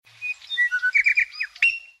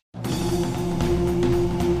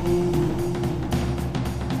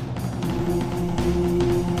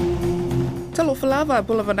Talofa lava,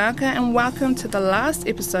 Bulavanaka, and welcome to the last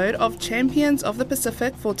episode of Champions of the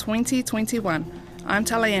Pacific for 2021. I'm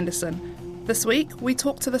Tala Anderson. This week, we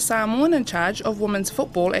talk to the Samoan in charge of women's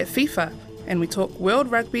football at FIFA, and we talk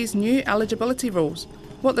World Rugby's new eligibility rules,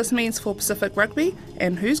 what this means for Pacific Rugby,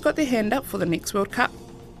 and who's got their hand up for the next World Cup.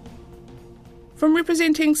 From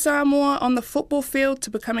representing Samoa on the football field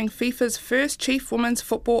to becoming FIFA's first chief women's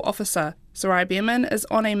football officer, Sarai Bierman is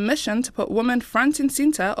on a mission to put women front and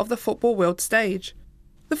centre of the football world stage.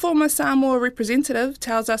 The former Samoa representative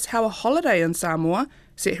tells us how a holiday in Samoa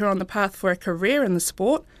set her on the path for a career in the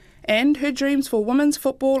sport and her dreams for women's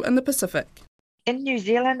football in the Pacific. In New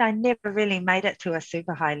Zealand, I never really made it to a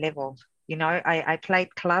super high level. You know, I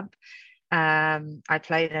played club. I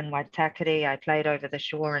played in Waitakere, I played over the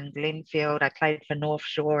shore in Glenfield, I played for North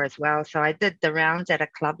Shore as well. So I did the rounds at a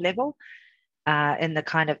club level in the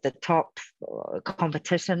kind of the top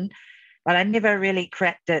competition, but I never really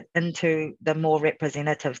cracked it into the more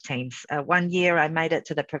representative teams. 1 year I made it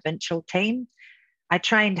to the provincial team. I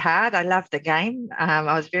trained hard, I loved the game. I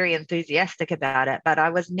was very enthusiastic about it, but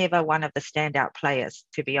I was never one of the standout players,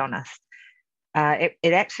 to be honest.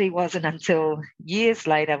 It actually wasn't until years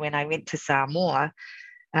later when I went to Samoa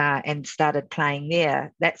and started playing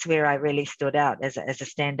there, that's where I really stood out as a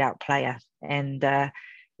standout player. And,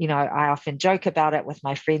 you know, I often joke about it with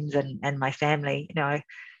my friends and my family. You know,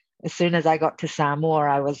 as soon as I got to Samoa,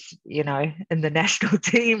 I was, you know, in the national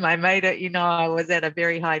team. I made it, you know, I was at a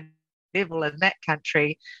very high level in that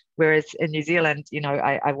country, whereas in New Zealand, you know,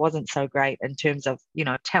 I wasn't so great in terms of, you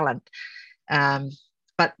know, talent.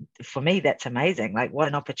 But for me, that's amazing. Like, what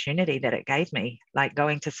an opportunity that it gave me, like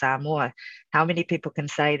going to Samoa. How many people can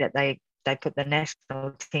say that they put the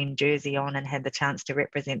national team jersey on and had the chance to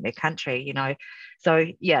represent their country, you know? So,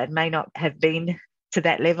 yeah, it may not have been to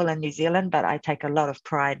that level in New Zealand, but I take a lot of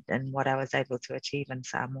pride in what I was able to achieve in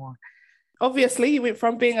Samoa. Obviously, you went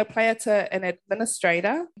from being a player to an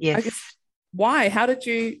administrator. Yes. I guess, why? How did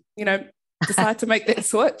you, decide to make that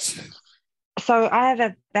switch? So I have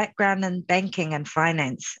a background in banking and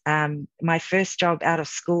finance. My first job out of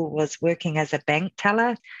school was working as a bank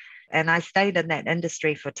teller, and I stayed in that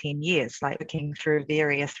industry for 10 years, like working through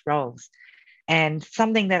various roles. And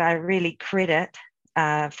something that I really credit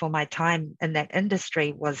for my time in that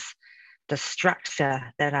industry was the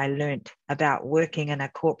structure that I learned about working in a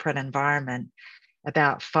corporate environment,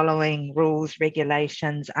 about following rules,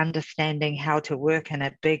 regulations, understanding how to work in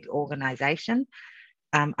a big organization.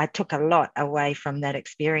 I took a lot away from that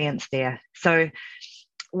experience there. So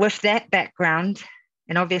with that background,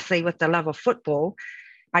 and obviously with the love of football,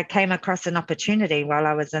 I came across an opportunity while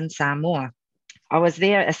I was in Samoa. I was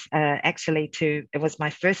there it was my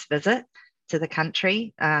first visit to the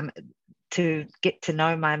country to get to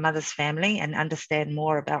know my mother's family and understand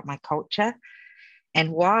more about my culture.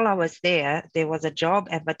 And while I was there was a job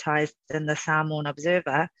advertised in the Samoan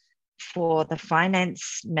Observer for the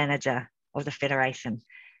finance manager of the Federation.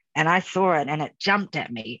 And I saw it and it jumped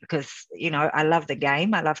at me because, you know, I love the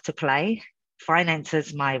game. I love to play. Finance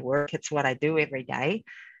is my work. It's what I do every day.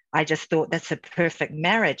 I just thought that's a perfect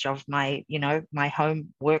marriage of my, you know, my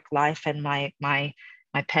home work life and my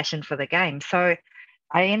passion for the game. So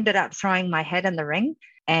I ended up throwing my hat in the ring.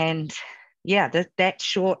 And yeah, that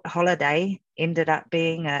short holiday ended up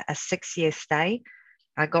being a 6-year stay.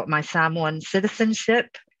 I got my Samoan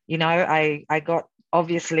citizenship. You know, I got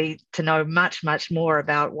obviously to know much, much more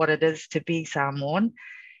about what it is to be Samoan.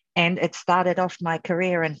 And it started off my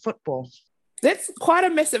career in football. That's quite a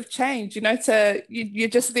massive change, you know, you're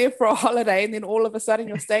just there for a holiday and then all of a sudden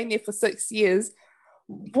you're staying there for 6 years.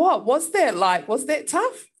 What was that like? Was that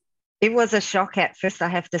tough? It was a shock at first, I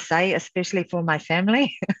have to say, especially for my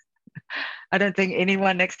family. I don't think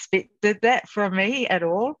anyone expected that from me at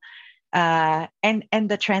all. And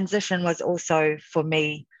the transition was also, for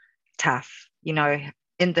me, tough. You know,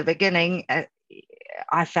 in the beginning,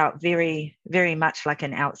 I felt very, very much like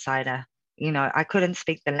an outsider. You know, I couldn't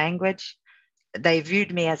speak the language. They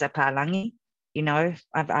viewed me as a palangi. You know,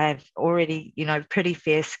 I've already, you know, pretty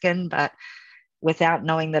fair skin, but without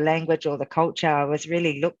knowing the language or the culture, I was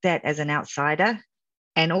really looked at as an outsider.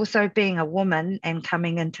 And also being a woman and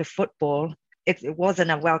coming into football, it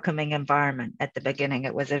wasn't a welcoming environment at the beginning.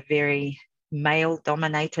 It was a very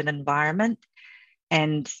male-dominated environment.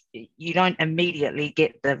 And you don't immediately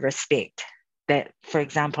get the respect that, for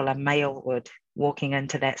example, a male would walking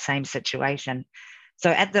into that same situation. So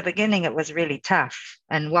at the beginning, it was really tough.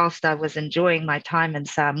 And whilst I was enjoying my time in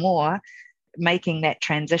Samoa, making that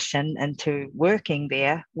transition into working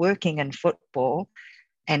there, working in football,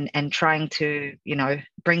 and trying to, you know,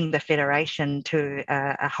 bring the federation to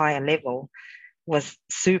a higher level was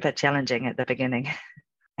super challenging at the beginning.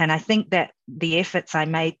 And I think that the efforts I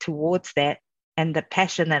made towards that and the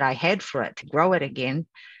passion that I had for it to grow it again,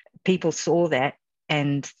 people saw that,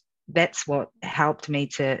 and that's what helped me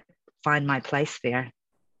to find my place there.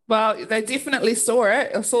 Well, they definitely saw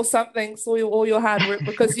it, or saw something, saw all your hard work,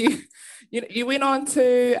 because you went on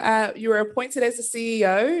to, you were appointed as the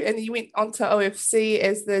CEO, and you went on to OFC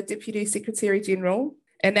as the Deputy Secretary General,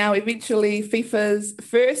 and now eventually FIFA's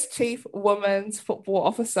first Chief Women's Football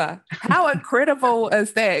Officer. How incredible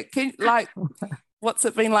is that? What's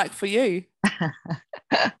it been like for you?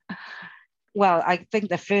 Well, I think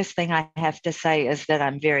the first thing I have to say is that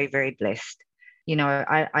I'm very, very blessed.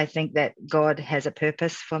 I think that God has a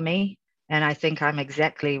purpose for me, and I think I'm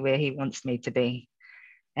exactly where He wants me to be.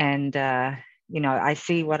 And, I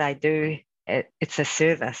see what I do, it's a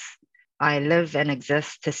service. I live and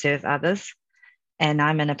exist to serve others. And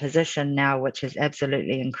I'm in a position now which is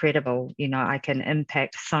absolutely incredible. I can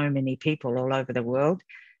impact so many people all over the world,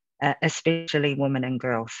 especially women and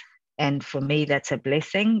girls. And for me, that's a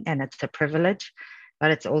blessing and it's a privilege,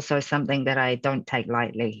 but it's also something that I don't take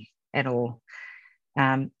lightly at all.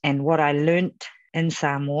 And what I learned in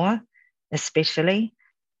Samoa, especially,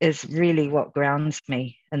 is really what grounds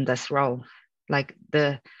me in this role. Like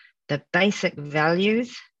the basic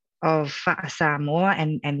values of Samoa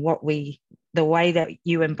and the way that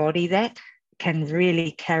you embody that can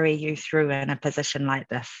really carry you through in a position like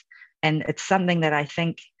this. And it's something that I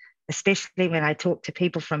think, especially when I talk to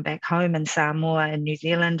people from back home in Samoa and New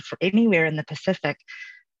Zealand, for anywhere in the Pacific,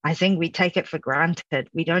 I think we take it for granted.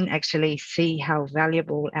 We don't actually see how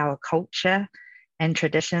valuable our culture and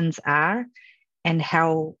traditions are, and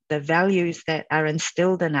how the values that are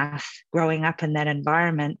instilled in us growing up in that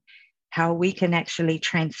environment, how we can actually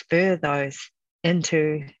transfer those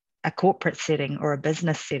into a corporate setting or a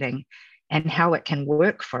business setting, and how it can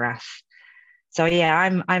work for us. So yeah,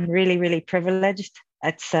 I'm really, really privileged.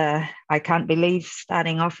 It's I can't believe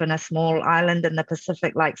starting off in a small island in the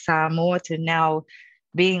Pacific like Samoa to now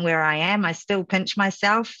being where I am. I still pinch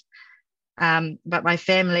myself, but my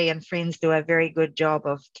family and friends do a very good job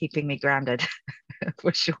of keeping me grounded,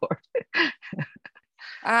 for sure.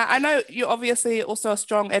 I know you're obviously also a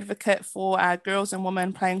strong advocate for girls and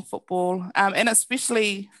women playing football, and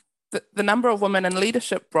especially the number of women in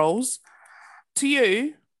leadership roles. To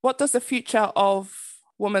you, what does the future of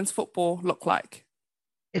women's football look like?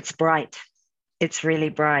 It's bright. It's really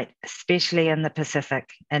bright, especially in the Pacific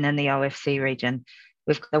and in the OFC region.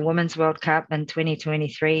 We've got the Women's World Cup in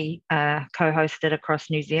 2023, co-hosted across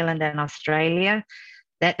New Zealand and Australia.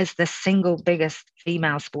 That is the single biggest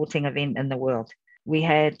female sporting event in the world. We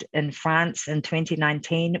had in France in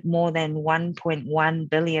 2019 more than 1.1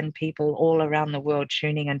 billion people all around the world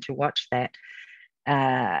tuning in to watch that.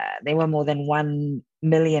 There were more than 1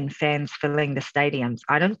 million fans filling the stadiums.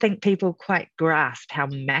 I don't think people quite grasp how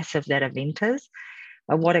massive that event is.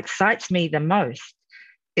 But what excites me the most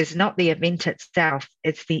is not the event itself,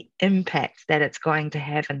 it's the impact that it's going to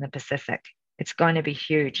have in the Pacific. It's going to be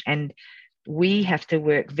huge. And we have to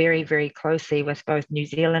work very, very closely with both New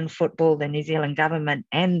Zealand football, the New Zealand government,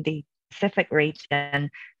 and the Pacific region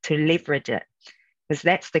to leverage it, because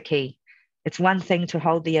that's the key. It's one thing to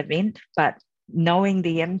hold the event, but knowing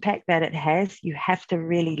the impact that it has, you have to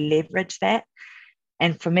really leverage that.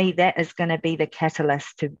 And for me, that is going to be the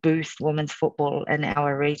catalyst to boost women's football in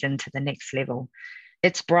our region to the next level.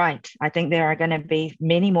 It's bright. I think there are going to be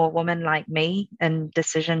many more women like me in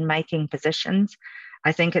decision-making positions.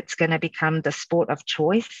 I think it's going to become the sport of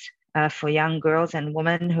choice for young girls and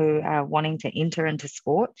women who are wanting to enter into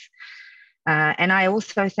sports. And I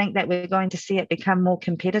also think that we're going to see it become more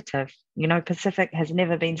competitive. Pacific has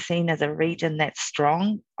never been seen as a region that's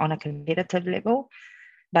strong on a competitive level,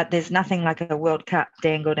 but there's nothing like a World Cup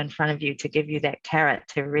dangled in front of you to give you that carrot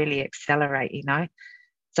to really accelerate,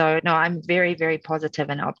 So, no, I'm very, very positive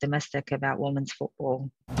and optimistic about women's football.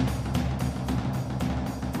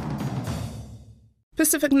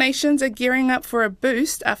 Pacific nations are gearing up for a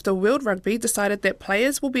boost after World Rugby decided that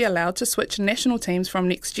players will be allowed to switch national teams from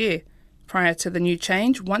next year. Prior to the new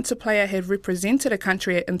change, once a player had represented a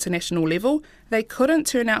country at international level, they couldn't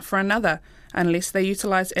turn out for another unless they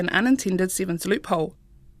utilised an unintended sevens loophole.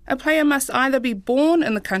 A player must either be born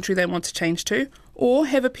in the country they want to change to or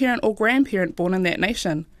have a parent or grandparent born in that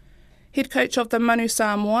nation. Head coach of the Manu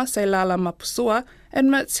Samoa, Seilala Mapusua,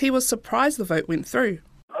 admits he was surprised the vote went through.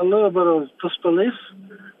 A little bit of disbelief,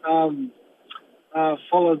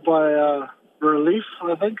 followed by relief,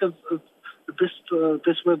 I think is the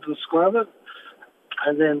best way to describe it.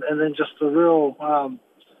 And then just a real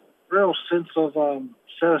sense of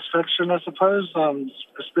satisfaction, I suppose,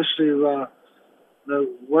 especially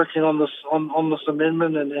working on this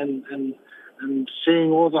amendment and and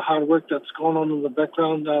seeing all the hard work that's gone on in the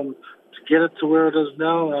background to get it to where it is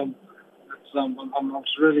now. I'm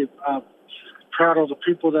really proud of the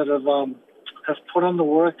people that have put in the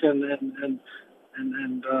work and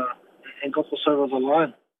got this over the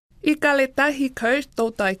line. I Galetahi coach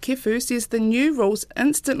Tautai Kefu says the new rules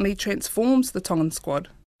instantly transforms the Tongan squad.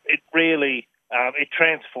 It really it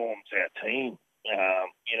transforms our team.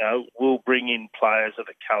 We'll bring in players of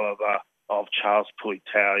the calibre of Charles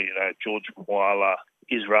Puitau, George Mwala,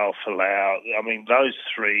 Israel Folau. I mean, those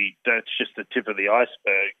three, that's just the tip of the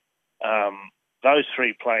iceberg. Those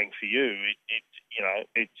three playing for you,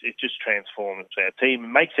 it just transforms our team. It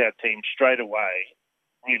makes our team straight away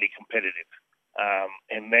really competitive.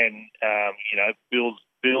 And then,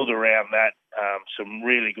 build around that some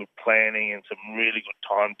really good planning and some really good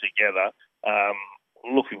time together.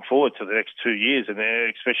 Looking forward to the next 2 years, and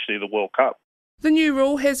especially the World Cup. The new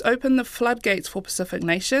rule has opened the floodgates for Pacific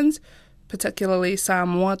nations, particularly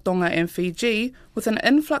Samoa, Tonga and Fiji, with an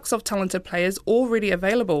influx of talented players already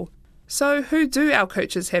available. So who do our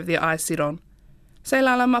coaches have their eyes set on?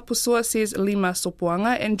 Seilala Mapusua says Lima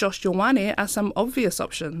Sopoanga and Josh Ioane are some obvious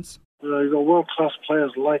options. You've got world-class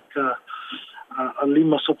players like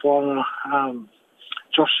Lima Sopoanga,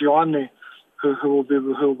 Josh Ioane, who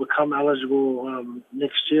will become eligible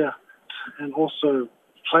next year, and also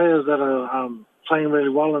players that are playing really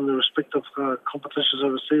well in their respective competitions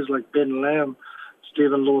overseas, like Ben Lamb,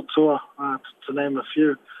 Stephen Lotua, to name a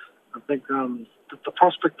few. I think the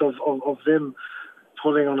prospect of them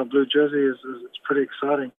pulling on a blue jersey is pretty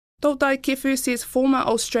exciting. Tautai Kefu says former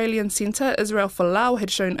Australian centre Israel Folau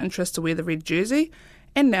had shown interest to wear the red jersey,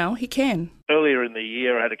 and now he can. Earlier in the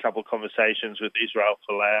year, I had a couple of conversations with Israel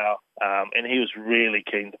Folau, and he was really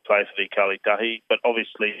keen to play for the Kalitahi, but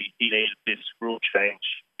obviously he needed this rule change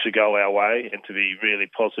to go our way and to be really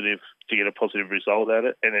positive, to get a positive result at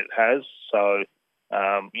it, and it has. So,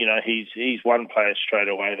 he's one player straight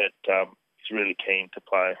away that is really keen to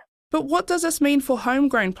play. But what does this mean for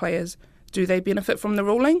homegrown players? Do they benefit from the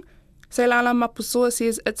ruling? Seilala Mapusua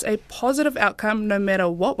says it's a positive outcome no matter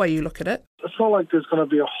what way you look at it. It's not like there's going to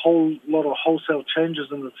be a whole lot of wholesale changes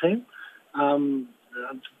in the team. And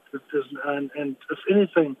if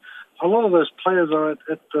anything, a lot of those players are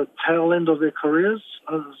at the tail end of their careers,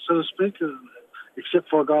 so to speak, except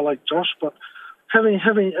for a guy like Josh. But having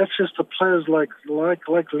access to players like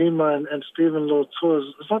Lima and Stephen Lotua,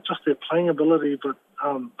 it's not just their playing ability, but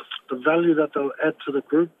the value that they'll add to the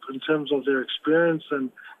group in terms of their experience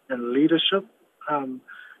and leadership,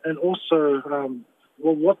 and also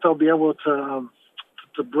what they'll be able to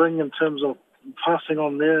bring in terms of passing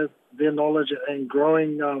on their knowledge and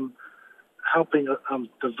growing, helping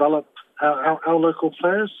develop our local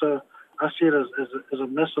players. So I see it as a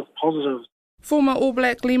massive positive. Former All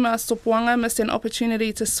Black Lima Sopoanga missed an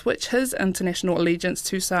opportunity to switch his international allegiance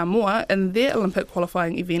to Samoa in their Olympic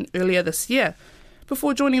qualifying event earlier this year,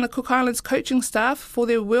 before joining the Cook Islands coaching staff for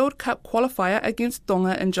their World Cup qualifier against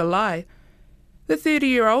Tonga in July. The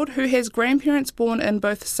 30-year-old, who has grandparents born in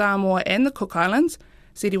both Samoa and the Cook Islands,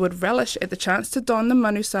 said he would relish at the chance to don the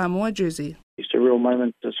Manu Samoa jersey. It's a real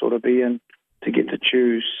moment to sort of be in, to get to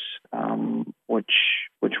choose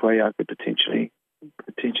which way I could potentially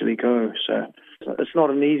go. So it's not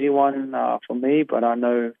an easy one for me, but I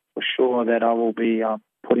know for sure that I will be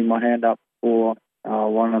putting my hand up for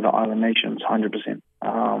one of the island nations, 100%.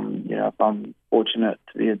 If I'm fortunate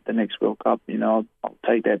to be at the next World Cup, I'll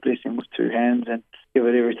take that blessing with two hands and give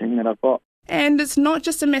it everything that I've got. And it's not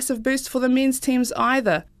just a massive boost for the men's teams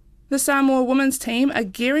either. The Samoa women's team are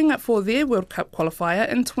gearing up for their World Cup qualifier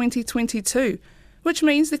in 2022, which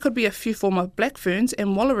means there could be a few former Black Ferns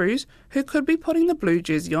and Wallaroos who could be putting the blue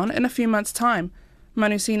jersey on in a few months' time.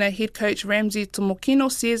 Manusina head coach Ramsey Tomokino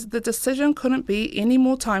says the decision couldn't be any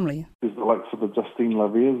more timely. There's the likes of the Justine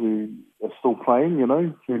Laviers who are still playing,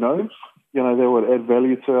 who knows? They would add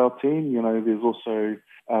value to our team. There's also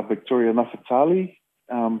Victoria Nafitali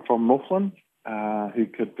from Northland who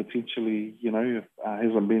could potentially,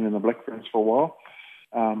 hasn't been in the Black Ferns for a while.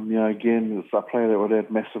 Again, it's a player that would add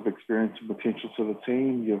massive experience and potential to the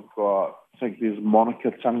team. You've got, I think there's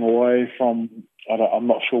Monica Tangawai from, I'm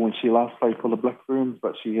not sure when she last played for the Black Ferns,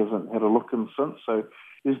 but she hasn't had a look in since. So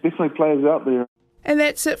there's definitely players out there. And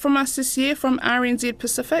that's it from us this year from RNZ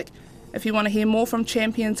Pacific. If you want to hear more from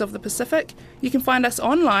Champions of the Pacific, you can find us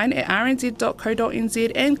online at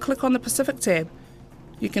rnz.co.nz and click on the Pacific tab.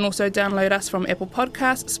 You can also download us from Apple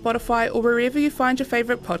Podcasts, Spotify, or wherever you find your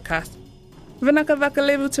favourite podcast. Vinaka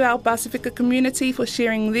Vakalevu to our Pasifika community for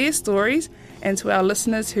sharing their stories, and to our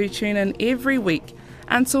listeners who tune in every week.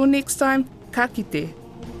 Until next time, ka kite.